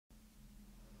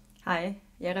Hej,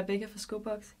 jeg er Rebecca fra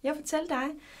Skobox. Jeg fortæller dig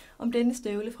om denne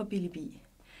støvle fra Billi Bi.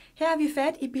 Her har vi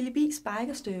fat i Billi Bi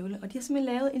Biker støvle, og de har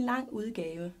simpelthen lavet en lang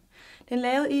udgave. Den er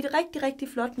lavet i et rigtig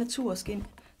flot naturskin,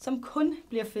 som kun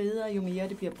bliver federe, jo mere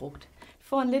det bliver brugt. Det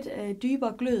får en lidt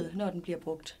dybere glød, når den bliver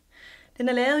brugt. Den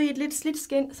er lavet i et lidt slidt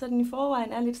skin, så den i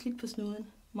forvejen er lidt slidt på snuden.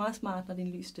 Meget smart, når det er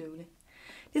en lys støvle.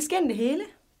 Det er skin det hele,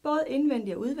 både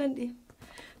indvendigt og udvendigt.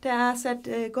 Der er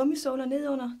sat gummisåler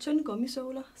nedunder, tynde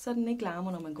gummisåler, så den ikke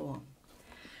larmer, når man går.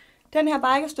 Den her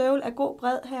bikerstøvle er god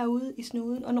bred herude i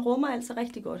snuden, og den rummer altså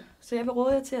rigtig godt. Så jeg vil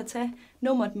råde jer til at tage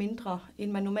nummeret mindre,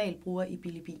 end man normalt bruger i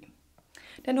Billi Bi.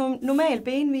 Den har normal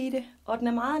benvidde, og den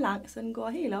er meget lang, så den går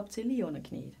helt op til lige under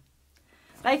knæet.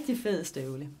 Rigtig fed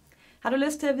støvle. Har du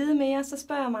lyst til at vide mere, så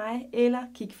spørg mig eller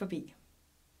kig forbi.